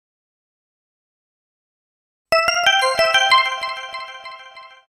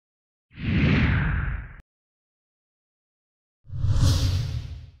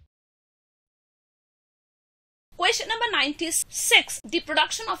Question number 96. The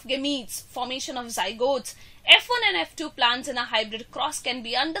production of gametes, formation of zygotes, F1 and F2 plants in a hybrid cross can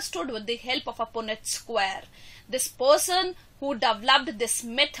be understood with the help of a Punnett square. This person who developed this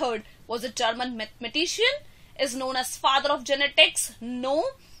method was a German mathematician, is known as father of genetics. No.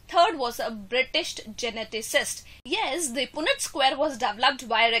 Third was a British geneticist. Yes, the Punnett square was developed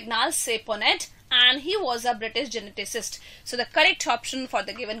by Reginald C. Punnett and he was a British geneticist. So the correct option for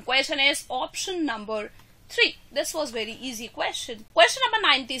the given question is option number 3. This was very easy question. Question number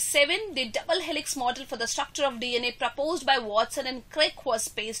 97. The double helix model for the structure of DNA proposed by Watson and Crick was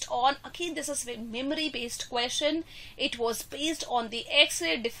based on, again this is a memory based question, it was based on the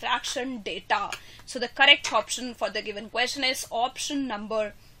X-ray diffraction data. So the correct option for the given question is option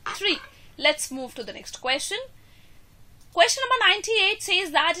number 3. Let's move to the next question. Question number 98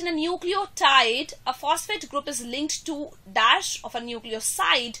 says that in a nucleotide, a phosphate group is linked to dash of a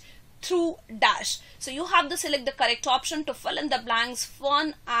nucleoside through dash. So you have to select the correct option to fill in the blanks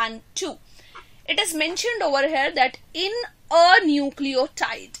 1 and 2. It is mentioned over here that in a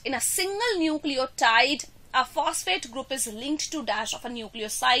nucleotide, in a single nucleotide, a phosphate group is linked to dash of a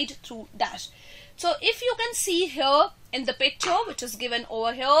nucleoside through dash. So if you can see here in the picture which is given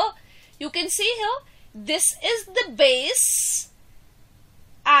over here, you can see here this is the base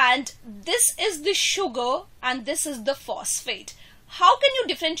and this is the sugar and this is the phosphate. How can you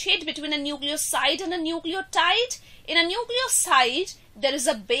differentiate between a nucleoside and a nucleotide? In a nucleoside, there is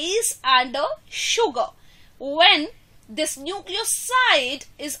a base and a sugar. When this nucleoside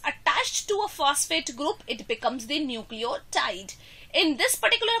is attached to a phosphate group, it becomes the nucleotide. In this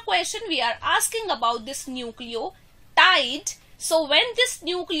particular question, we are asking about this nucleotide. So when this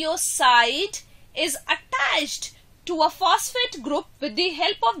nucleoside is attached to a phosphate group with the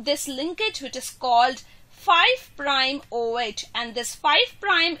help of this linkage which is called 5' OH, and this 5'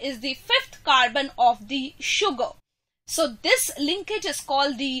 is the 5th carbon of the sugar. So this linkage is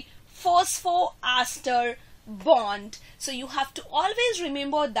called the phosphoester bond. So you have to always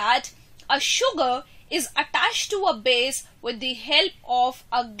remember that a sugar is attached to a base with the help of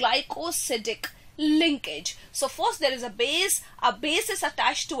a glycosidic linkage. So first there is a base is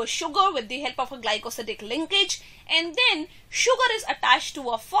attached to a sugar with the help of a glycosidic linkage, and then sugar is attached to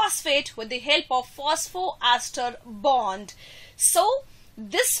a phosphate with the help of phosphoester bond. So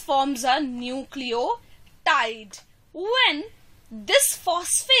this forms a nucleotide. When this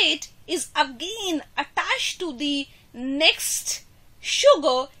phosphate is again attached to the next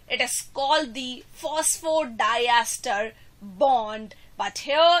sugar, it is called the phosphodiester bond. But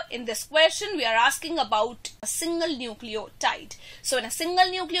here in this question we are asking about a single nucleotide. So in a single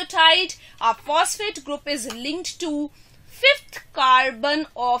nucleotide, our phosphate group is linked to 5th carbon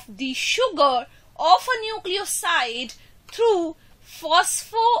of the sugar of a nucleoside through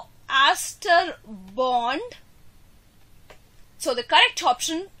phosphoester bond. So the correct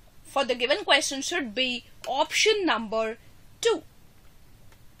option for the given question should be option number 2.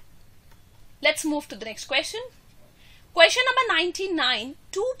 Let's move to the next question. Question number 99.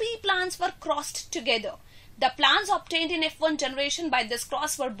 2 pea plants were crossed together. The plants obtained in F1 generation by this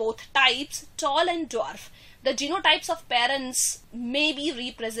cross were both types, tall and dwarf. The genotypes of parents may be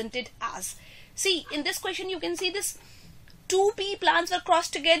represented as. See, in this question you can see this 2 pea plants were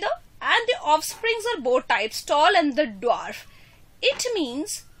crossed together and the offsprings are both types, tall and the dwarf. It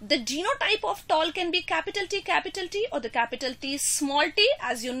means the genotype of tall can be capital T or the capital T small t.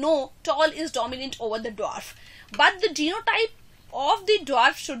 As you know, tall is dominant over the dwarf. But the genotype of the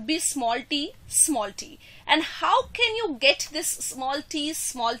dwarf should be small t. And how can you get this small t?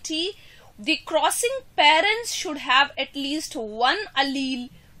 The crossing parents should have at least one allele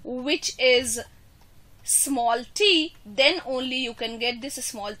which is small t. Then only you can get this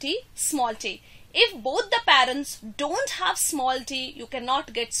small t. If both the parents don't have small t, you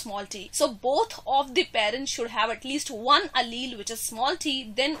cannot get small t. So both of the parents should have at least one allele which is small t.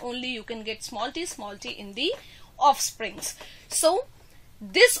 Then only you can get small t in the offsprings. So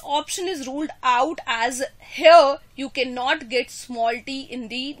this option is ruled out, as here you cannot get small t in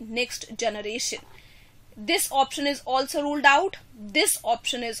the next generation. This option is also ruled out. This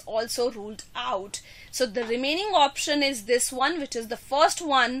option is also ruled out. So the remaining option is this one, which is the first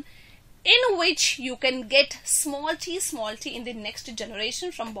one, in which you can get small t in the next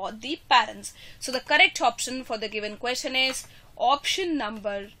generation from both the parents. So the correct option for the given question is option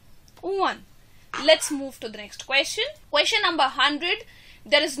number 1. Let's move to the next question. Question number 100.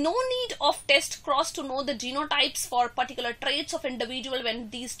 There is no need of test cross to know the genotypes for particular traits of individual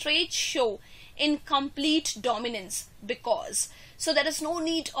when these traits show incomplete dominance, because so there is no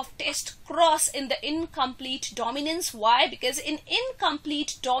need of test cross in the incomplete dominance. Why? Because in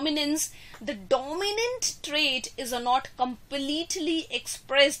incomplete dominance, the dominant trait is not completely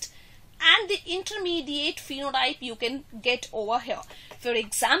expressed and the intermediate phenotype you can get over here. For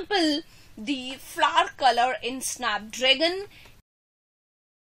example, the flower color in Snapdragon,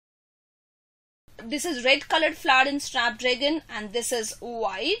 this is red colored flower in Snapdragon and this is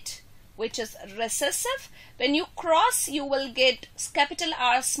white, which is recessive. When you cross, you will get capital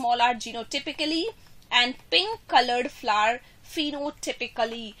R small r genotypically and pink colored flower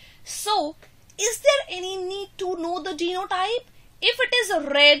phenotypically. So is there any need to know the genotype? If it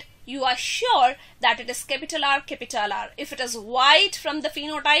is red, you are sure that it is capital R, capital R. If it is white from the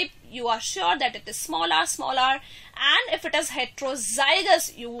phenotype, you are sure that it is small r, small r. And if it is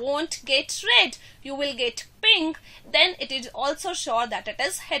heterozygous, you won't get red, you will get pink. Then it is also sure that it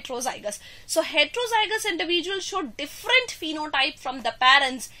is heterozygous. So heterozygous individuals show different phenotype from the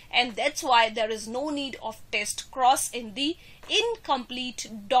parents, and that's why there is no need of test cross in the incomplete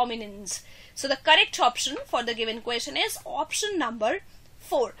dominance. So the correct option for the given question is option number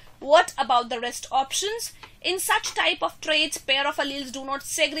 4. What about the rest options? In such type of traits, pair of alleles do not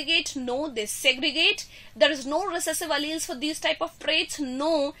segregate. No, they segregate. There is no recessive alleles for these type of traits.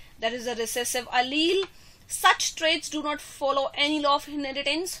 No, there is a recessive allele. Such traits do not follow any law of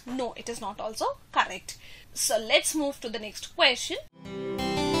inheritance. No, it is not also correct. So let's move to the next question.